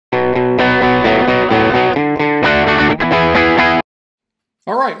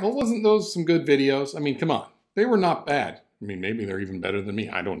All right, well, wasn't those some good videos? I mean, come on. They were not bad. I mean, maybe they're even better than me.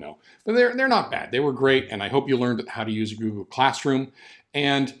 I don't know. But they're not bad. They were great, and I hope you learned how to use Google Classroom.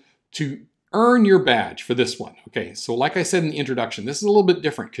 And to earn your badge for this one, okay, so like I said in the introduction, this is a little bit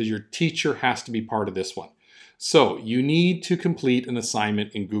different because your teacher has to be part of this one. So you need to complete an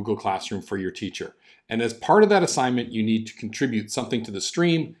assignment in Google Classroom for your teacher. And as part of that assignment, you need to contribute something to the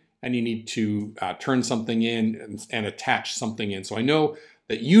stream, and you need to turn something in and attach something in. So I know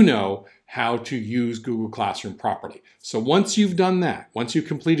that you know how to use Google Classroom properly. So once you've done that, once you've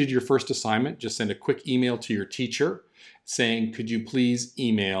completed your first assignment, just send a quick email to your teacher saying, could you please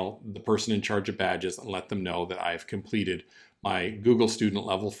email the person in charge of badges and let them know that I've completed my Google Student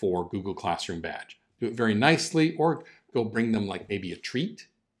Level 4 Google Classroom badge. Do it very nicely, or go bring them like maybe a treat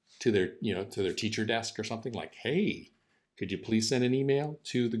to their, to their teacher desk or something, like, hey, could you please send an email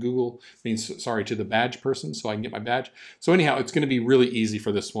to the to the badge person so I can get my badge? So anyhow, it's going to be really easy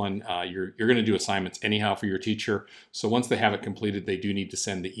for this one. You're going to do assignments anyhow for your teacher. So once they have it completed, they do need to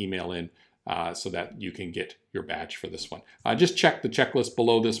send the email in so that you can get your badge for this one. Just check the checklist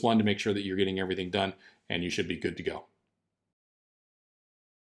below this one to make sure that you're getting everything done, and you should be good to go.